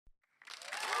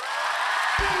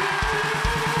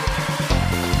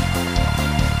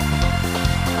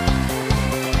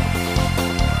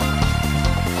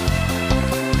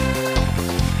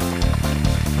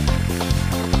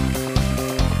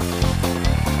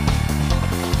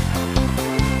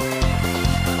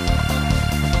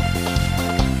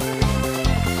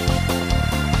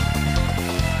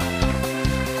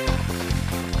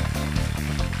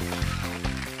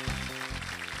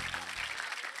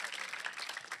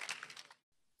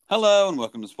Hello and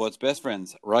welcome to Sports Best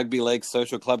Friends, Rugby League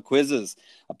Social Club Quizzes,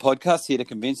 a podcast here to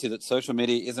convince you that social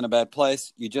media isn't a bad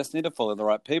place. You just need to follow the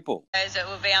right people. It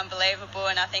would be unbelievable,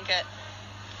 and I think it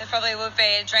probably would be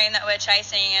a dream that we're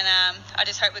chasing, and I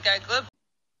just hope we go good.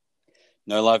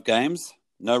 No live games,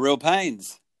 no real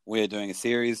pains. We're doing a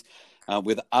series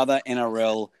with other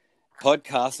NRL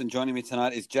podcasts, and joining me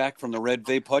tonight is Jack from the Red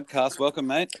V podcast. Welcome,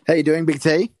 mate. How you doing, Big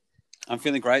T? I'm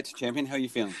feeling great, champion. How are you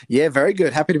feeling? Yeah, very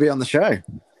good. Happy to be on the show.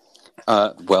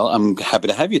 Well, I'm happy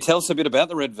to have you. Tell us a bit about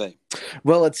the Red V.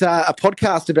 Well, it's a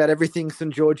podcast about everything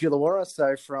St George Illawarra.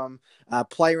 So from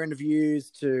player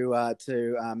interviews to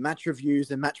match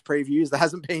reviews and match previews. There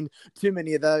hasn't been too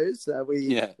many of those.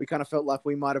 We kind of felt like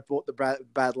we might have brought the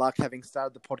bad luck having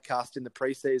started the podcast in the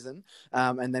preseason,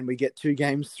 and then we get 2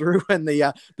 games through and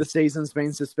the season's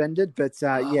been suspended. But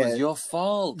It was your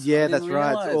fault. Yeah, that's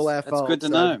right. It's all our fault. That's good to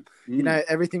know. You know,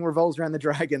 everything revolves around the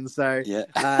Dragons. So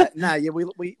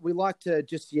we like to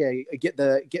just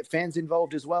get fans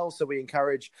involved as well. So we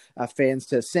encourage fans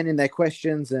to send in their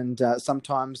questions and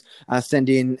sometimes send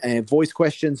in voice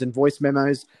questions and voice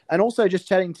memos, and also just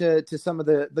chatting to some of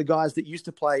the guys that used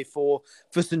to play for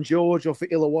St George or for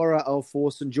Illawarra or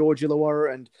for St George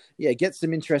Illawarra, and get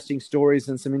some interesting stories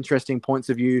and some interesting points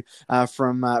of view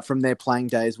from their playing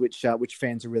days, which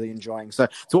fans are really enjoying. So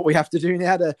it's what we have to do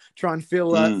now to try and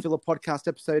fill a podcast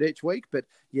episode each week. But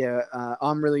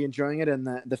I'm really enjoying it, and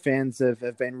the fans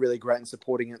have been really great in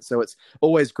supporting it. So it's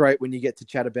always great when you get to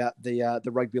chat about the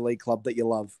rugby league club that you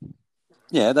love.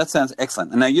 Yeah, that sounds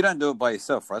excellent. And now you don't do it by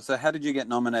yourself, right? So how did you get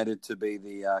nominated to be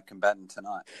the combatant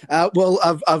tonight? Well,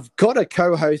 I've got a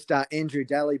co-host, Andrew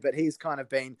Daly, but he's kind of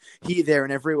been here, there,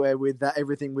 and everywhere with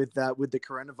everything with the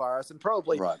coronavirus, and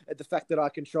probably the fact that I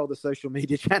control the social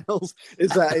media channels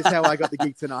is how I got the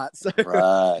gig tonight. So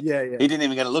right, yeah. He didn't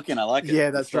even get a look in. I like it. Yeah,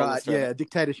 that's right. Yeah,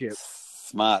 dictatorship.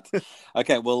 Smart.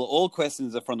 Okay, well, all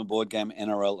questions are from the board game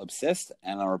NRL Obsessed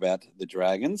and are about the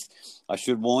Dragons. I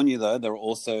should warn you, though,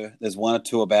 there's 1 or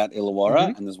 2 about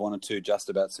Illawarra and there's 1 or 2 just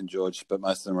about St George, but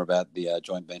most of them are about the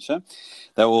joint venture.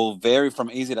 They will vary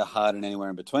from easy to hard and anywhere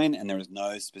in between, and there is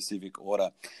no specific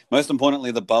order. Most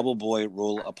importantly, the Bubble Boy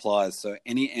rule applies, so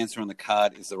any answer on the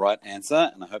card is the right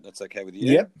answer, and I hope that's okay with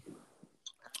you. Yep.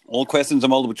 All questions are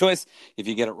multiple choice. If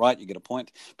you get it right, you get a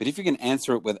point. But if you can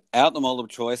answer it without the multiple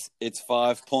choice, it's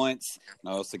 5 points. And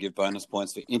I also give bonus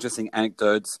points for interesting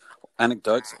anecdotes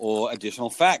or additional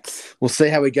facts. We'll see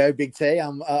how we go, Big T.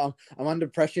 I'm under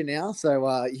pressure now,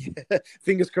 so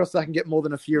fingers crossed I can get more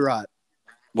than a few right.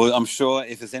 Well, I'm sure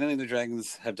if there's anything the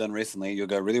Dragons have done recently, you'll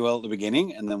go really well at the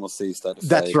beginning, and then we'll see you start to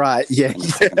That's right, yeah. In the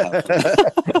second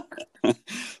half.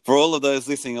 For all of those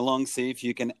listening along, see if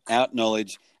you can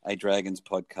out-knowledge a Dragons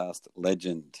podcast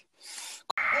legend.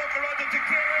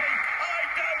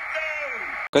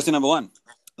 Question number 1.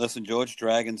 The St George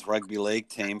Dragons Rugby League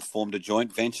team formed a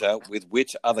joint venture with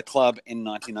which other club in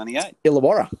 1998?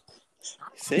 Illawarra.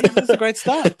 See, that's a great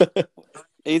start.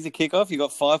 Easy kickoff. You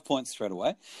got 5 points straight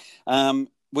away.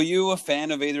 Were you a fan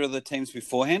of either of the teams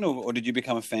beforehand, or did you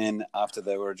become a fan after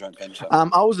they were a joint venture?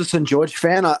 I was a St George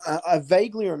fan. I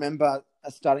vaguely remember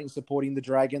starting supporting the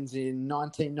Dragons in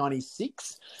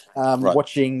 1996,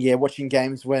 watching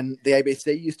games when the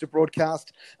ABC used to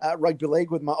broadcast rugby league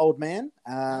with my old man.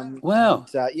 Wow.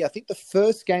 And, I think the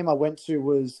first game I went to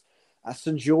was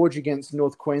St George against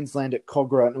North Queensland at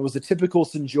Cogra, and it was a typical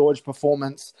St George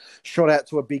performance, shot out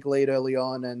to a big lead early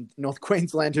on, and North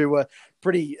Queensland, who were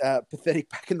pretty pathetic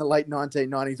back in the late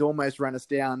 1990s, almost ran us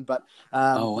down. But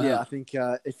I think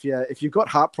if you've got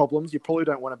heart problems, you probably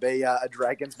don't want to be a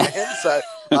Dragons fan. So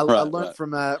I learned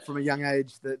from a young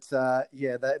age that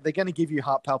they're going to give you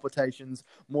heart palpitations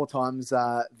more times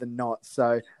than not.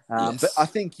 So, but I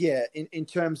think in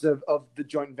terms of the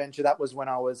joint venture, that was when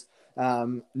I was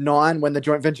 9 when the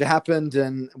joint venture happened,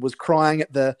 and was crying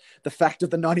at the fact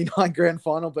of the 99 grand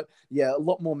final. But a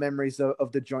lot more memories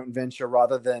of the joint venture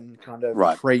rather than kind of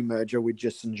pre-merger with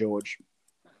just St George.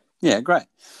 Yeah, great.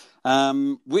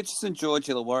 Which St George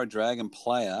Illawarra Dragon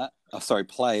player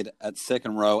played at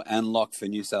second row and lock for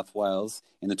New South Wales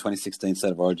in the 2016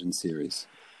 State of Origin series?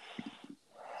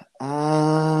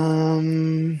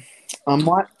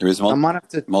 There is I might have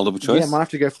to multiple choice. Yeah, I might have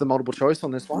to go for the multiple choice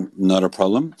on this one. Not a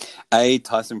problem. A,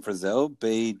 Tyson Frizzell,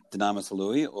 B, Dinamo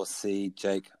Salui, or C,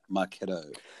 Jake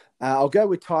Marketo? I'll go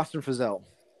with Tyson Frizzell.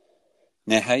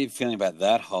 Now, how are you feeling about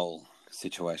that whole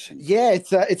situation? Yeah,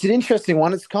 it's an interesting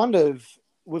one. It's kind of,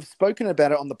 we've spoken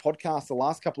about it on the podcast the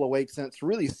last couple of weeks, and it's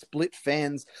really split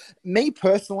fans. Me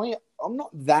personally, I'm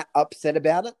not that upset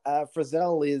about it.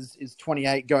 Frizzell is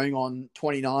 28, going on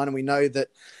 29, and we know that.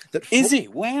 Is he?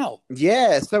 Wow.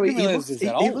 Yeah, so he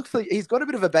looks like he's got a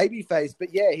bit of a baby face,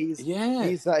 but yeah, he's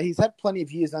had plenty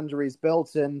of years under his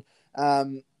belt, and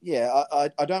I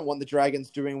don't want the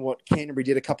Dragons doing what Canterbury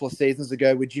did a couple of seasons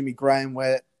ago with Jimmy Graham,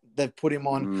 where they've put him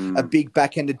on a big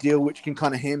back-ended deal, which can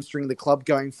kind of hamstring the club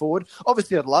going forward.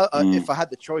 Obviously, I'd love if I had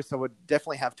the choice, I would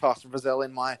definitely have Tyson Frizzell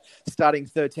in my starting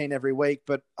 13 every week.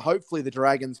 But hopefully, the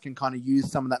Dragons can kind of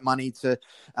use some of that money to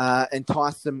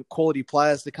entice some quality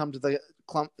players to come to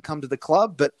the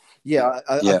club. But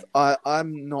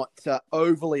I'm not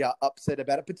overly upset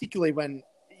about it, particularly when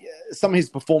some of his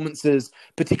performances,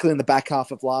 particularly in the back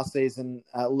half of last season,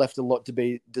 left a lot to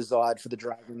be desired for the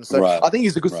Dragons. So I think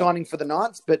he's a good signing for the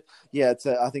Knights. But yeah,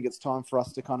 I think it's time for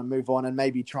us to kind of move on and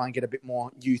maybe try and get a bit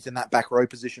more youth in that back row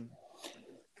position.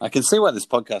 I can see why this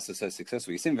podcast is so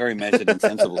successful. You seem very measured and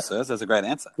sensible, sir. That's a great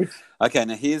answer. Okay,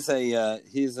 now here's a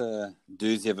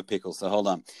doozy of a pickle. So hold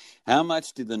on. How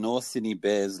much did the North Sydney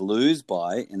Bears lose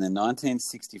by in the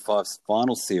 1965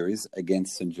 final series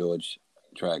against St George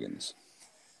Dragons?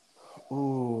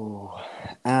 Ooh,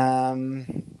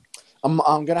 I'm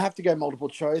going to have to go multiple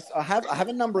choice. I have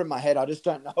a number in my head. I just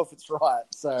don't know if it's right.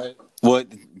 So, well,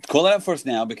 call it out for us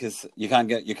now because you can't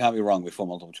be wrong before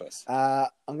multiple choice. I'm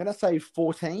going to say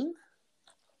 14.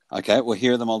 Okay, well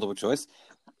here are the multiple choice.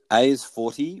 A is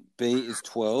 40, B is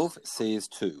 12, C is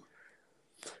 2.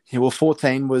 Yeah, well,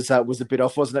 14 was a bit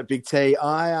off, wasn't it, Big T?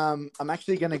 I'm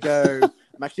actually going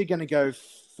to go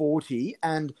 40,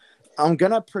 and I'm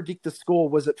going to predict the score.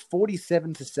 Was it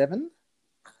 47-7?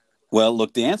 Well,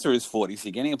 look, the answer is 40, so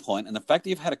you're getting a point. And the fact that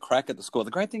you've had a crack at the score, the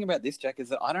great thing about this, Jack, is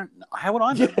that I don't know. How would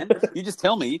I know? You just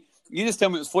tell me it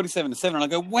was 47-7, and I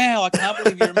go, wow, I can't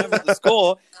believe you remember the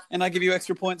score, and I give you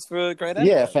extra points for a great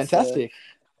answer. Yeah, fantastic.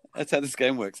 That's how this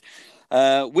game works.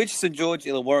 Which St George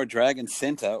Illawarra Dragons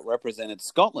centre represented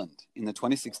Scotland in the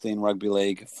 2016 Rugby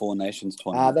League Four Nations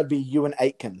tournament? That'd be Ewan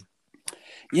Aitken.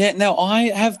 Yeah, now I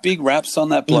have big raps on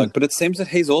that bloke, but it seems that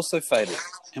he's also faded.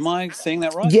 Am I seeing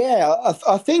that right? Yeah,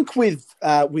 I think with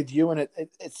Ewan,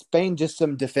 it's been just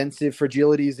some defensive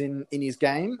fragilities in his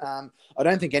game. I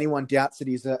don't think anyone doubts that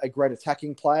he's a great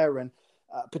attacking player, and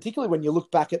particularly when you look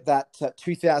back at that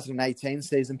 2018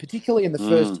 season, particularly in the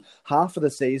first half of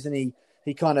the season,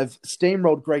 he kind of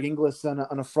steamrolled Greg Inglis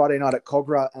on a Friday night at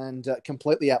Cogra and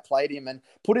completely outplayed him and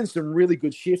put in some really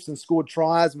good shifts and scored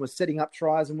tries and was setting up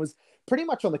tries and was pretty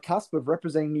much on the cusp of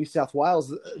representing New South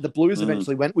Wales. The Blues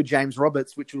eventually went with James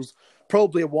Roberts, which was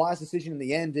probably a wise decision in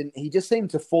the end, and he just seemed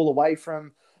to fall away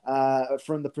from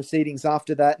the proceedings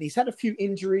after that. And he's had a few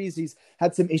injuries. He's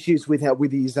had some issues with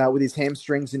his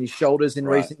hamstrings and his shoulders in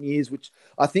recent years, which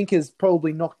I think has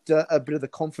probably knocked a bit of the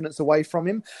confidence away from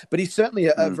him. But he's certainly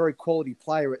a very quality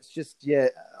player. It's just,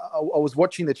 I was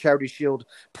watching the Charity Shield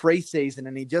preseason,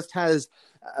 and he just has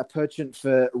a penchant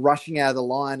for rushing out of the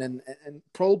line and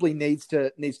probably needs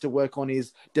to work on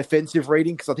his defensive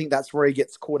reading, because I think that's where he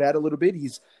gets caught out a little bit.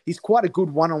 He's quite a good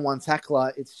one-on-one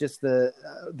tackler. It's just the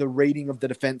reading of the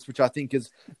defense, which I think has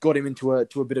got him into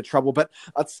a bit of trouble. But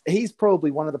he's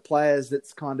probably one of the players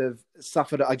that's kind of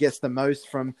suffered, I guess, the most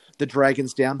from the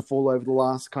Dragons' downfall over the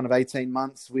last kind of 18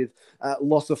 months with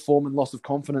loss of form and loss of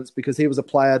confidence, because he was a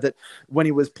player that when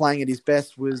he was playing at his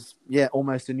best was,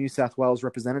 almost a New South Wales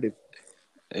representative.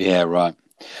 Yeah, right.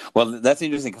 Well, that's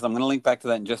interesting because I'm going to link back to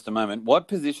that in just a moment. What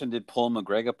position did Paul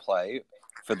McGregor play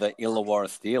for the Illawarra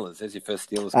Steelers? There's your first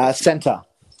Steelers. Centre.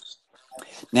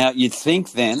 Now, you'd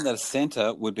think then that a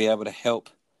centre would be able to help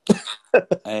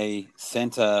a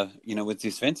centre, with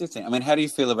this defensive thing. I mean, how do you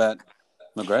feel about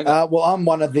McGregor? Well, I'm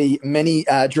one of the many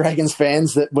Dragons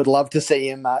fans that would love to see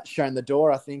him shown the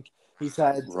door. I think he's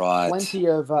had plenty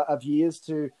of years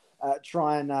to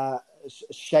try and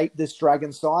shape this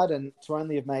Dragon side, and to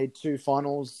only have made 2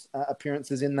 finals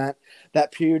appearances in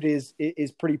that period is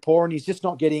pretty poor, and he's just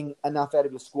not getting enough out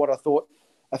of the squad. I thought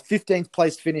a 15th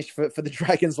place finish for the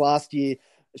Dragons last year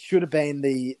should have been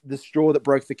the straw that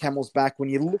broke the camel's back. When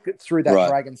you look through that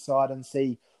Dragon side and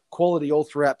see quality all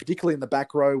throughout, particularly in the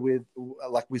back row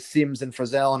with Sims and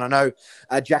Frizzell. And I know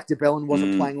Jack DeBellin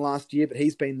wasn't playing last year, but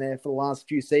he's been there for the last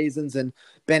few seasons, and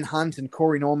Ben Hunt and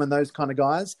Corey Norman, those kind of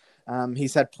guys.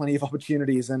 he's had plenty of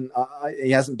opportunities, and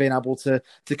he hasn't been able to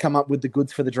come up with the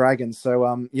goods for the Dragons. So,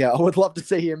 I would love to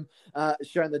see him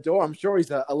shown the door. I'm sure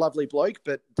he's a lovely bloke,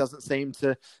 but doesn't seem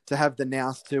to have the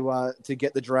nous to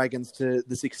get the Dragons to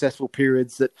the successful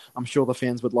periods that I'm sure the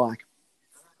fans would like.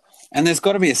 And there's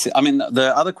got to be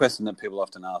the other question that people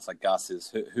often ask, like Gus, is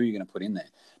who are you going to put in there?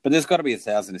 But there's got to be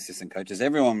 1,000 assistant coaches.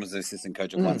 Everyone was an assistant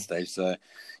coach at one stage, so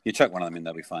you chuck one of them in,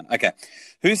 they'll be fine. Okay,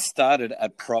 who started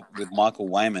at prop with Michael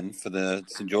Wayman for the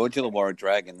St. George Illawarra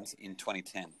Dragons in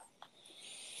 2010?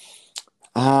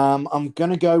 I'm going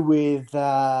to go with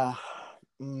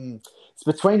it's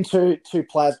between two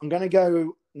players. I'm going to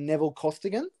go Neville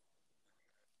Costigan.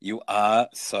 You are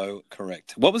so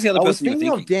correct. What was the other person you were thinking?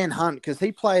 I was thinking of Dan Hunt because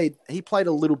he played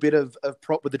a little bit of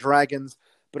prop with the Dragons,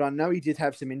 but I know he did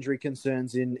have some injury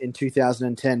concerns in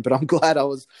 2010. But I'm glad I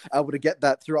was able to get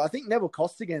that through. I think Neville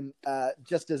Costigan,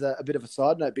 just as a bit of a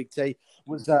side note, Big T,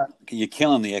 was... You're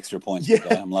killing the extra points,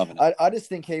 guy. I'm loving it. I just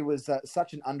think he was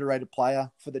such an underrated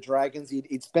player for the Dragons.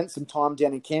 He'd spent some time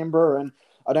down in Canberra, and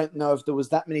I don't know if there was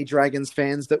that many Dragons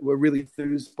fans that were really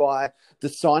enthused by the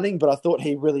signing, but I thought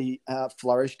he really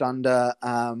flourished under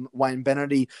Wayne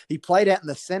Bennett. He played out in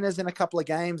the centres in a couple of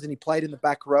games, and he played in the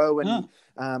back row, and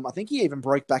I think he even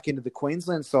broke back into the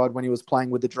Queensland side when he was playing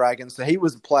with the Dragons. So he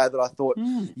was a player that I thought,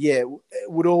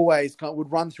 would always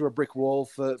would run through a brick wall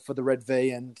for the Red V,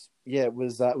 and it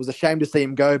was a shame to see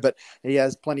him go, but he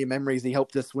has plenty of memories. He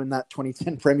helped us win that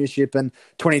 2010 premiership, and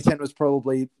 2010 was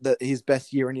probably his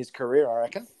best year in his career, I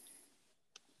reckon.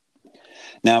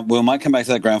 Now, we might come back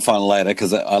to that grand final later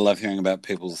because I love hearing about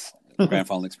people's grand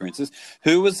final experiences.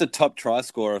 Who was the top try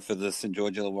scorer for the St.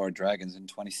 George Illawarra Dragons in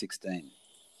 2016?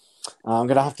 I'm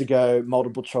going to have to go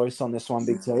multiple choice on this one,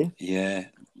 Big T. Yeah,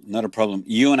 not a problem.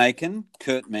 Ewan Aiken,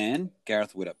 Kurt Mann,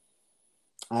 Gareth Widdop.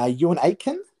 Ewan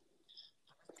Aiken?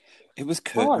 It was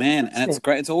Kurt Mann, and it's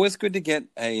great. It's always good to get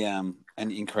an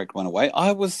incorrect one away.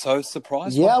 I was so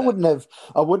surprised. Yeah, I wouldn't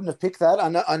have picked that.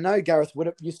 I know Gareth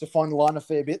Widdop used to find the line a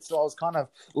fair bit, so I was kind of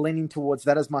leaning towards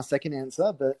that as my second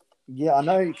answer. But yeah, I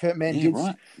know Kurt Mann did.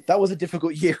 Right. That was a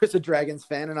difficult year as a Dragons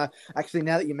fan, and I actually,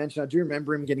 now that you mentioned, I do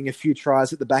remember him getting a few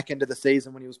tries at the back end of the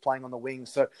season when he was playing on the wing.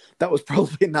 So that was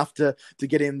probably enough to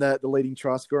get him the leading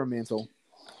try scorer mantle.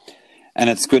 And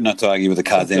it's good not to argue with the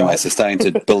cards anyway, so starting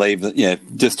to believe that,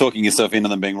 just talking yourself into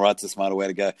them being right's a smarter way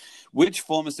to go. Which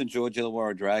former St. George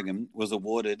Illawarra Dragon was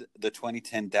awarded the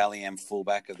 2010 Dally M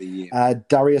Fullback of the Year?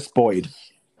 Darius Boyd.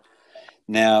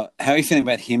 Now, how are you feeling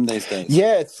about him these days?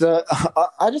 Yeah, it's.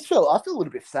 I feel a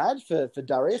little bit sad for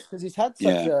Darius because he's had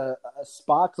such a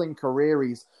sparkling career.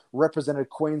 He's represented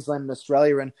Queensland and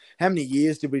Australia, and how many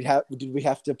years did we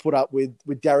have to put up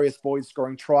with Darius Boyd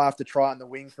scoring try after try on the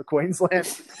wing for Queensland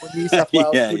when New South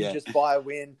Wales couldn't just buy a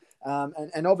win?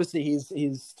 And obviously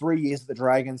his 3 years at the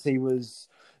Dragons, he was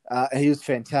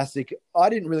fantastic. I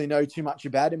didn't really know too much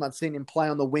about him. I'd seen him play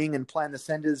on the wing and play in the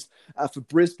centres for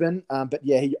Brisbane. But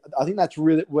yeah, I think that's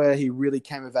really where he really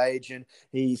came of age, and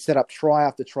he set up try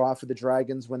after try for the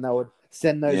Dragons when they would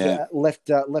send those left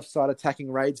side attacking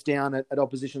raids down at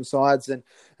opposition sides. And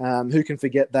who can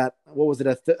forget that? What was it?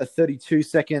 A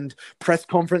 32-second press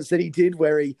conference that he did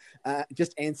where he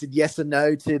just answered yes and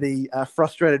no to the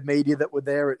frustrated media that were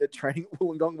there at training at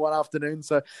Wollongong one afternoon.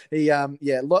 So he, a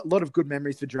lot of good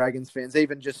memories for Dragons fans,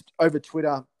 even just over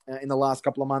Twitter in the last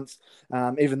couple of months,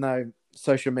 even though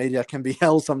social media can be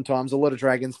hell sometimes. A lot of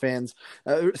Dragons fans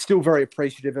are still very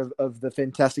appreciative of the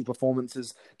fantastic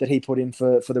performances that he put in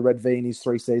for the Red V in his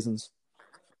 3 seasons.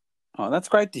 Oh, that's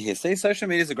great to hear. See, social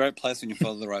media is a great place when you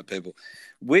follow the right people.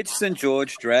 Which St.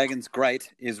 George Dragons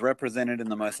great is represented in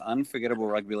the most unforgettable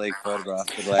rugby league photograph?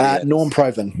 Norm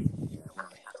Provan.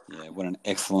 Yeah, what an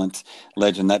excellent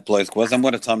legend that bloke was, and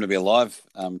what a time to be alive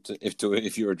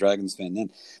if you're a Dragons fan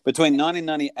then. Between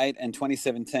 1998 and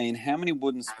 2017, how many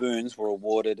wooden spoons were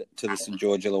awarded to the St.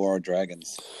 George Illawarra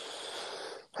Dragons?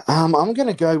 I'm going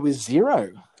to go with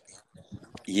 0.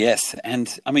 Yes,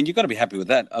 and I mean, you've got to be happy with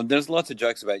that. There's lots of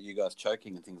jokes about you guys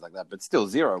choking and things like that, but still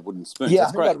 0 wooden spoons. Yeah, That's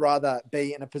I think great. I'd rather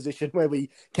be in a position where we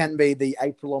can be the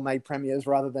April or May premiers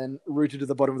rather than rooted to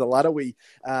the bottom of the ladder. We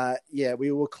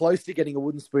were close to getting a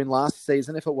wooden spoon last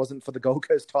season if it wasn't for the Gold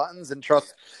Coast Titans, and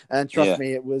trust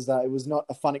me, it was not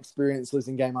a fun experience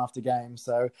losing game after game.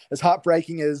 So as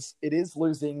heartbreaking as it is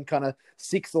losing kind of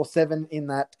 6 or 7 in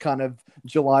that kind of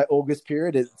July August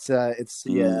period,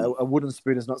 a wooden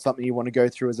spoon is not something you want to go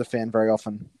through as a fan very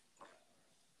often.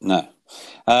 No.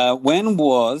 When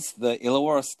was the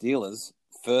Illawarra Steelers'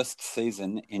 first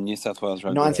season in New South Wales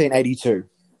rugby? 1982.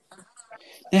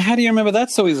 Yeah, how do you remember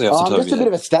that so easily off the I'm top of just a your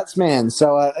bit of head? a stats man,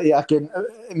 so yeah, I can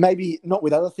maybe not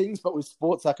with other things, but with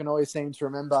sports, I can always seem to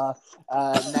remember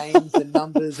names and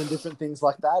numbers and different things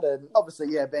like that. And obviously,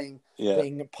 yeah, Yeah.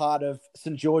 being part of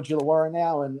St George Illawarra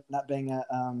now, and that being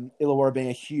Illawarra being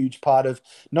a huge part of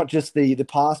not just the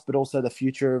past, but also the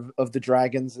future of the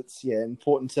Dragons. It's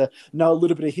important to know a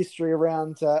little bit of history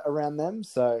around them.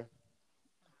 So.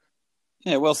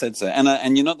 Yeah, well said, sir.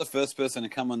 And you're not the first person to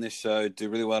come on this show, do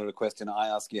really well at a question. I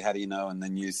ask you, how do you know? And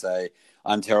then you say,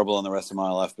 I'm terrible on the rest of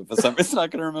my life. But for some reason, I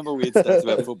can remember weird stats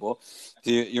about football. So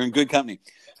you're in good company.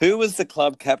 Who was the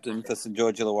club captain for St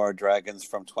George Illawarra Dragons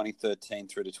from 2013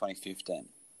 through to 2015?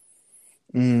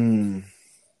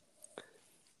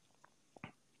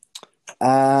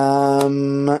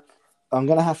 I'm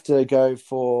going to have to go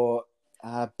for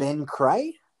Ben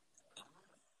Cray.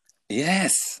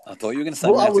 Yes, I thought you were going to say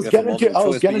Well, we have to go for multiple I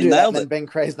was choice, going but to you do that, and nailed then it. Ben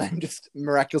Cray's name just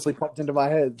miraculously popped into my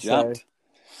head. Jumped. So.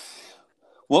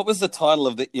 What was the title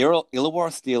of the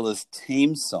Illawarra Steelers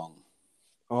team song?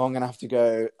 Oh, I'm going to have to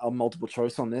go a multiple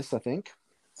choice on this, I think.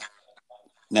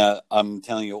 Now, I'm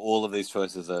telling you, all of these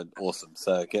choices are awesome.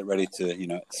 So get ready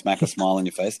to, smack a smile on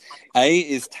your face. A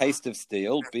is Taste of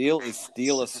Steel. B is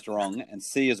Steeler Strong. And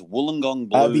C is Wollongong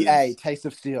Blues. The A, Taste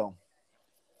of Steel.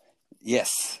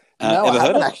 Yes. No, ever I heard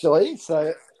haven't it? actually.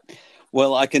 So.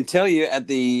 Well, I can tell you at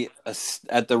the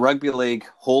Rugby League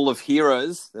Hall of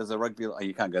Heroes, there's a rugby. Oh,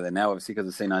 you can't go there now, obviously, because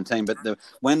of C19. But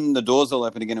when the doors all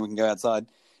open again and we can go outside,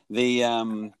 the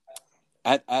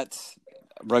at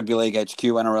Rugby League HQ,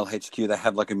 NRL HQ, they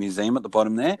have like a museum at the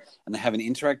bottom there, and they have an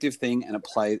interactive thing, and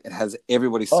it has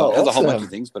everybody's song. It has a whole bunch of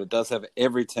things, but it does have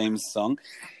every team's song.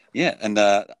 Yeah, and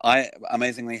I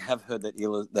amazingly have heard that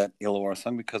Illawarra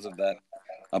song because of that.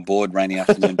 A bored rainy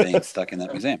afternoon being stuck in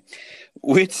that museum.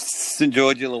 Which St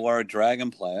George Illawarra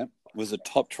Dragon player was a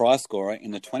top try scorer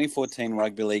in the 2014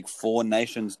 Rugby League Four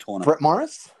Nations tournament? Brett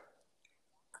Morris?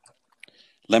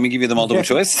 Let me give you the multiple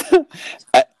choice.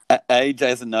 A,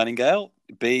 Jason Nightingale.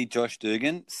 B, Josh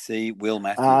Dugan. C, Will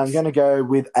Matthews. I'm going to go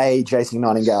with A, Jason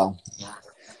Nightingale.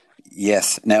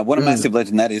 Yes. Now, what a massive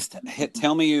legend that is.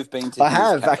 Tell me you've been to. I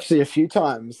have actually a few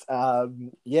times.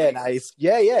 Nice.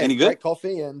 Any good? Great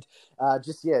coffee and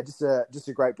just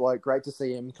a great bloke. Great to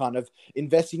see him kind of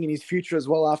investing in his future as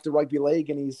well after rugby league,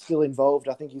 and he's still involved.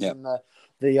 I think he's in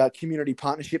the community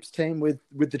partnerships team with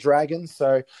the Dragons.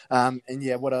 So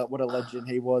what a legend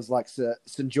he was. Like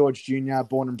St George Junior,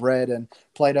 born and bred, and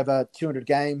played over 200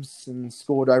 games and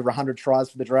scored over 100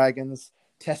 tries for the Dragons.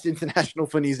 Test international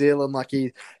for New Zealand,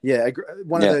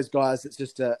 one of those guys that's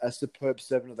just a superb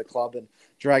servant of the club, and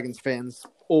Dragons fans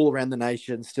all around the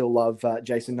nation still love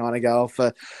Jason Nightingale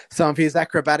for some of his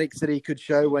acrobatics that he could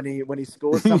show when he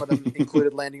scored. Some of them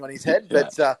included landing on his head,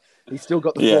 but he still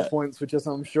got the 4 points, which is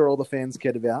I'm sure all the fans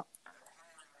cared about.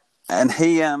 And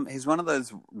he's one of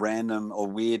those random or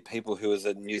weird people who is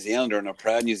a New Zealander and a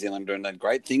proud New Zealander and did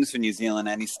great things for New Zealand,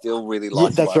 and he still really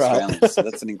likes Australians. So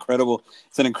that's an incredible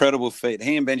feat.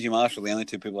 He and Benji Marshall are the only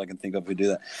two people I can think of who do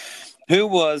that. Who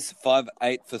was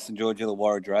 5'8" for St George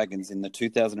Illawarra Dragons in the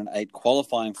 2008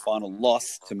 qualifying final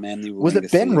loss to Manly? Was it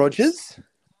Ben Rogers?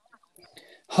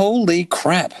 Holy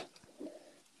crap.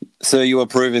 So you are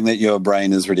proving that your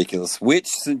brain is ridiculous. Which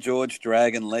St George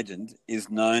Dragon legend is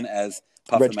known as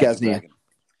Reg Gasnier?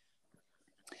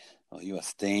 Oh, you are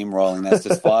steamrolling. That's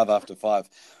just 5 after 5.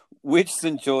 Which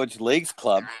St George Leagues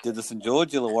club did the St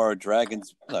George Illawarra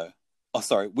Dragons...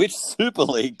 which Super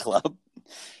League club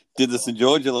did the St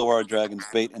George Illawarra Dragons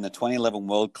beat in the 2011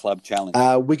 World Club Challenge?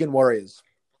 Wigan Warriors.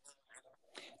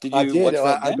 Did you watch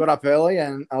that game? I got up early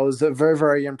and I was very,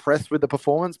 very impressed with the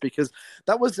performance because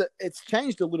it's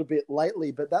changed a little bit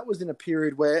lately, but that was in a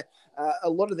period where a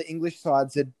lot of the English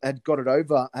sides had got it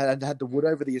over, had the wood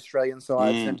over the Australian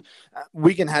sides, and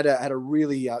Wigan had a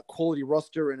really quality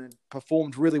roster and had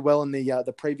performed really well in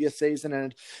the previous season,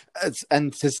 and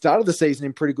to started the season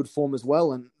in pretty good form as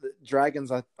well. And the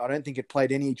Dragons, I don't think had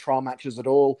played any trial matches at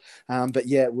all, but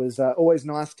yeah, it was always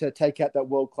nice to take out that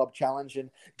World Club Challenge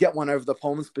and get one over the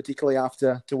Palmers, particularly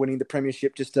after winning the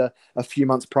premiership just a few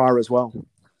months prior as well.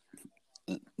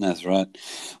 That's right.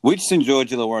 Which St George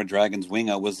Illawarra Dragons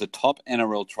winger was the top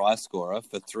NRL try scorer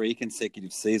for 3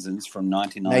 consecutive seasons from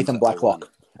 99 Nathan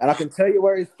Blacklock. And I can tell you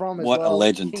where he's from as well. What a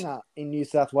legend. Kinga in New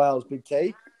South Wales, Big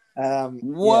T.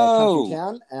 Whoa. Country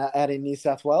town out in New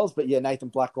South Wales. But yeah, Nathan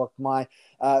Blacklock, my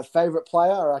favourite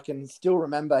player. I can still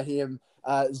remember him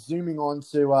zooming on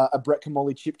to a Brett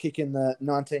Kamali chip kick in the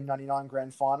 1999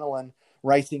 grand final and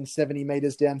racing 70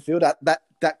 metres downfield.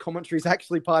 That commentary is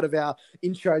actually part of our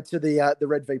intro to the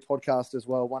Red V podcast as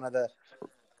well. One of the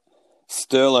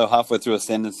Sterlo halfway through a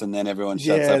sentence and then everyone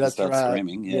shuts up and starts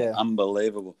screaming. Yeah,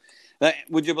 unbelievable.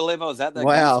 Would you believe I was at that game?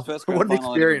 Wow, It's the first what grand an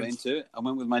final I've ever been experience. to. I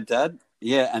went with my dad.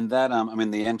 Yeah, and that I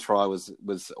mean the end try was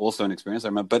also an experience. I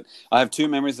remember, but I have two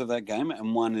memories of that game,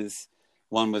 and one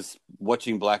was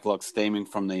watching Blacklock steaming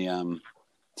from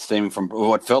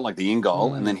what felt like the in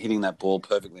goal, and then hitting that ball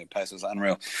perfectly at pace. It was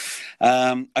unreal.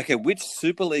 Okay, which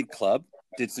Super League club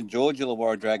did St George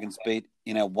Illawarra Dragons beat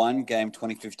in a one-game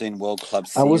 2015 World Club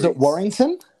Series? Was it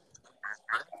Warrington?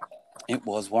 It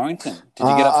was Warrington. Did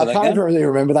you get up for that game? I can't game? really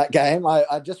remember that game.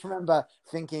 I just remember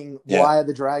thinking, why are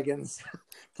the Dragons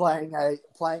playing an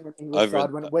English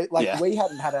side when we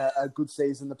hadn't had a good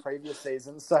season the previous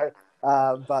season? So,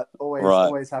 but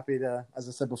always happy to, as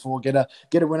I said before, get a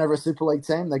win over a Super League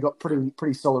team. They got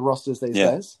pretty solid rosters these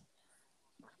days.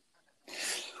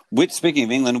 Speaking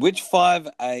of England, which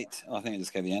 5'8", I think I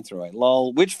just gave the answer away.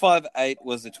 Lol. Which 5'8"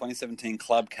 was the 2017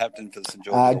 club captain for the St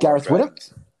George Gareth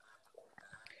Dragons?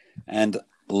 And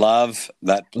love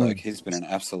that bloke. He's been an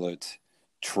absolute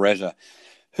treasure.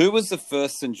 Who was the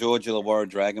first St George Illawarra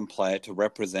Dragon player to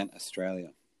represent Australia?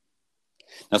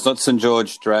 Now, it's not St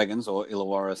George Dragons or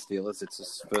Illawarra Steelers. It's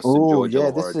the first St George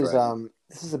Illawarra Dragon.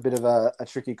 This is a bit of a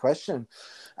tricky question.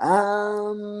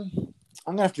 I'm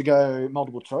going to have to go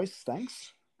multiple choice.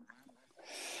 Thanks.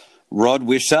 Rod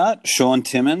Wishart, Sean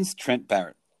Timmins, Trent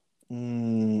Barrett.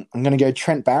 I'm going to go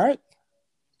Trent Barrett.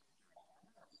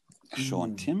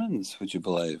 Sean Timmins, would you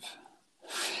believe?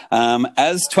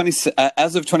 As of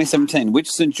 2017, which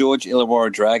St George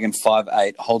Illawarra Dragon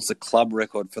 5'8" holds the club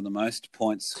record for the most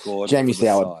points scored? Jamie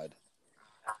Soward.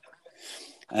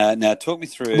 Now, talk me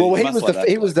through. Well,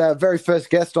 he was the very first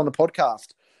guest on the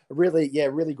podcast.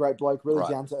 Really great bloke, really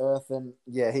down to earth, and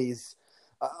he's.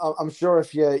 I'm sure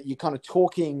if you're kind of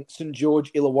talking St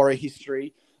George Illawarra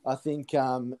history, I think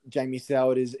Jamie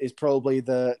Soward is probably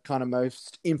the kind of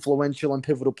most influential and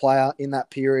pivotal player in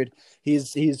that period.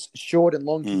 His short and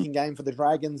long kicking game for the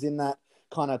Dragons in that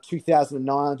kind of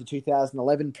 2009 to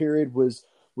 2011 period was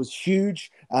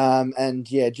huge.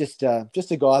 Just a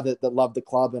guy that loved the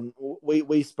club, and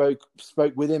we spoke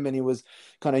with him, and he was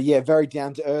kind of very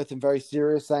down to earth and very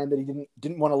serious, saying that he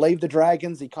didn't want to leave the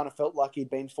Dragons. He kind of felt like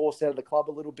he'd been forced out of the club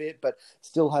a little bit, but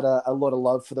still had a lot of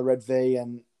love for the Red V,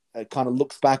 and kind of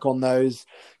looks back on those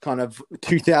kind of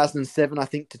 2007, I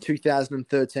think, to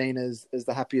 2013 as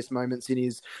the happiest moments in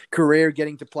his career,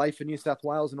 getting to play for New South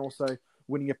Wales and also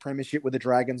winning a premiership with the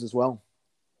Dragons as well.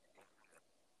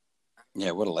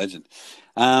 Yeah, what a legend.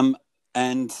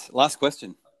 And last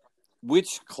question.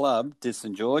 Which club did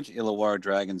St George Illawarra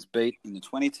Dragons beat in the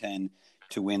 2010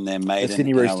 to win their maiden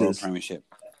NRL premiership?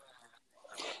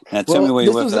 Now, tell me where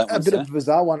you were for that one, This was a bit of a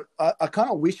bizarre one. I kind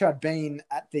of wish I'd been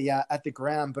at the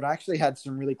ground, but I actually had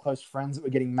some really close friends that were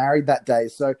getting married that day.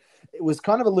 So it was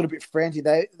kind of a little bit frantic.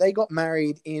 They got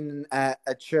married in a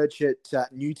church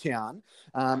at Newtown,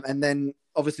 and then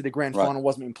obviously the grand final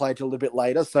wasn't being played till a little bit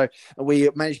later. So we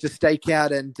managed to stake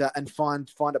out and find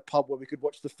a pub where we could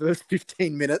watch the first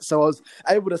 15 minutes. So I was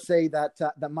able to see that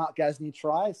the Mark Gasnier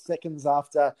try seconds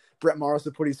after Brett Morris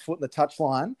had put his foot in the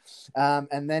touchline.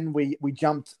 And then we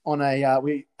jumped on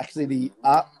the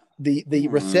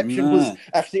reception was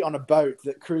actually on a boat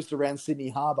that cruised around Sydney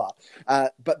Harbour.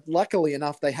 But luckily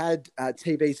enough, they had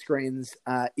TV screens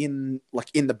in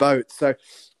the boat. So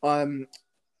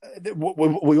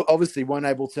we obviously weren't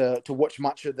able to watch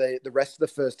much of the rest of the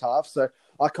first half. So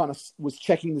I kind of was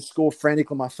checking the score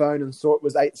frantically on my phone and saw it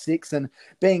was 8-6. And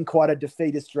being quite a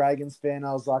defeatist Dragons fan,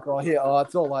 I was like,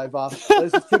 it's all over.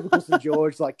 This is typical St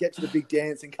George, get to the big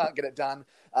dance and can't get it done.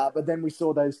 But then we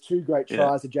saw those two great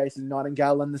tries of Jason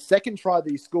Nightingale. And the second try that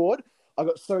he scored, I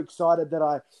got so excited that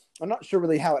I'm not sure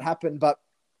really how it happened, but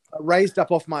I raised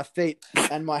up off my feet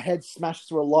and my head smashed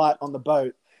through a light on the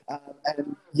boat.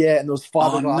 And there was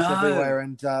fiberglass everywhere.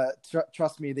 And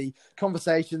trust me, the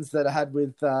conversations that I had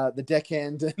with the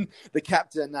deckhand and the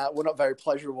captain were not very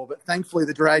pleasurable. But thankfully,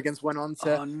 the Dragons went on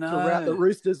to rout the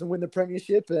Roosters and win the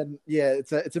premiership. And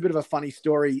it's a bit of a funny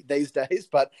story these days.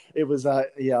 But it was I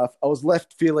was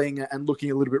left feeling and looking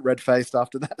a little bit red faced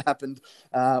after that happened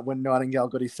when Nightingale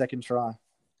got his second try.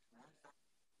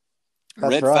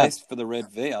 Red faced for the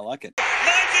Red V. I like it.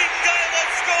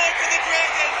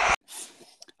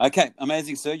 Okay,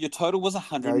 amazing, sir. Your total was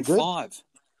 105.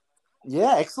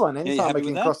 Yeah, excellent. Anytime I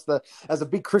can cross as a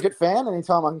big cricket fan,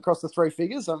 anytime I can cross the three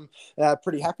figures, I'm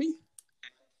pretty happy.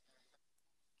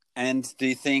 And do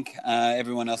you think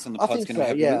everyone else on the pod's going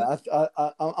to be happy with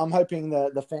it? I'm hoping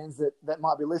the fans that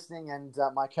might be listening and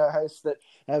my co-hosts that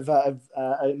have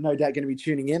no doubt going to be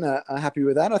tuning in are happy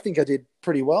with that. I think I did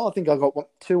pretty well. I think I got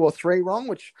 2 or 3 wrong,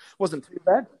 which wasn't too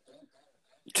bad.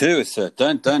 2, sir.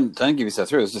 Don't give yourself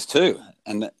 3. It was just 2.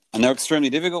 And And they're extremely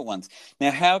difficult ones.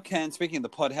 Now, speaking of the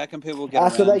pod, how can people get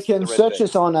around so they can the Red search V?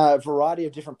 us on a variety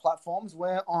of different platforms.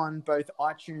 We're on both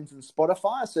iTunes and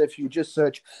Spotify. So if you just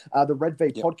search the Red V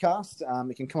podcast,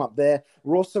 it can come up there.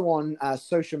 We're also on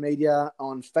social media,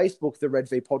 on Facebook, the Red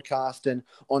V podcast, and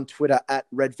on Twitter at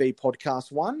Red V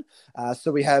Podcast 1.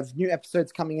 So we have new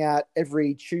episodes coming out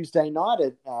every Tuesday night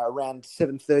at around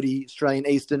 7:30 Australian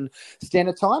Eastern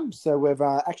Standard Time. So we've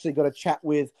actually got a chat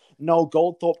with Noel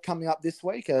Goldthorpe coming up this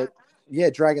week.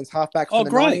 Dragons halfback from the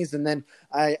 90s. And then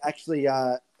I actually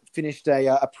finished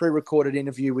a pre-recorded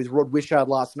interview with Rod Wishart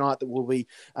last night that we'll be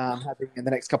having in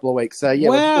the next couple of weeks. So, we've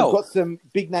got some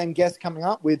big-name guests coming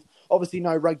up with obviously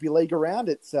no rugby league around.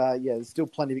 It's, there's still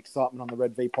plenty of excitement on the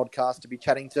Red V podcast to be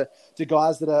chatting to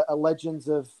guys that are legends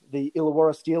of the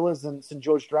Illawarra Steelers and St.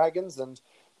 George Dragons. And,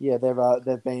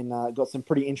 they've been got some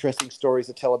pretty interesting stories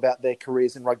to tell about their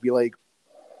careers in rugby league.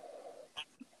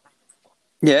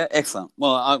 Yeah, excellent.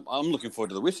 Well, I'm looking forward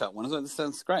to the Wishart one. This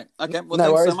sounds great. Okay, well, no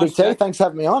thanks worries, so much, Big T. Jack. Thanks for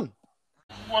having me on.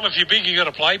 Well, if you're big, you got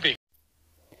to play big.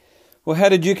 Well, how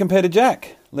did you compare to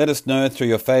Jack? Let us know through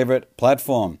your favourite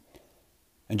platform.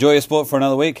 Enjoy your sport for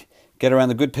another week. Get around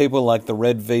the good people like the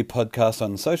Red V podcast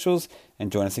on socials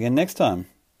and join us again next time.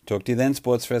 Talk to you then,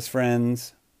 Sports Fest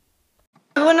friends.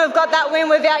 We wouldn't have got that win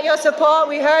without your support.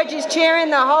 We heard you cheering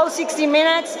the whole 60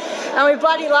 minutes and we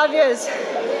bloody love yous.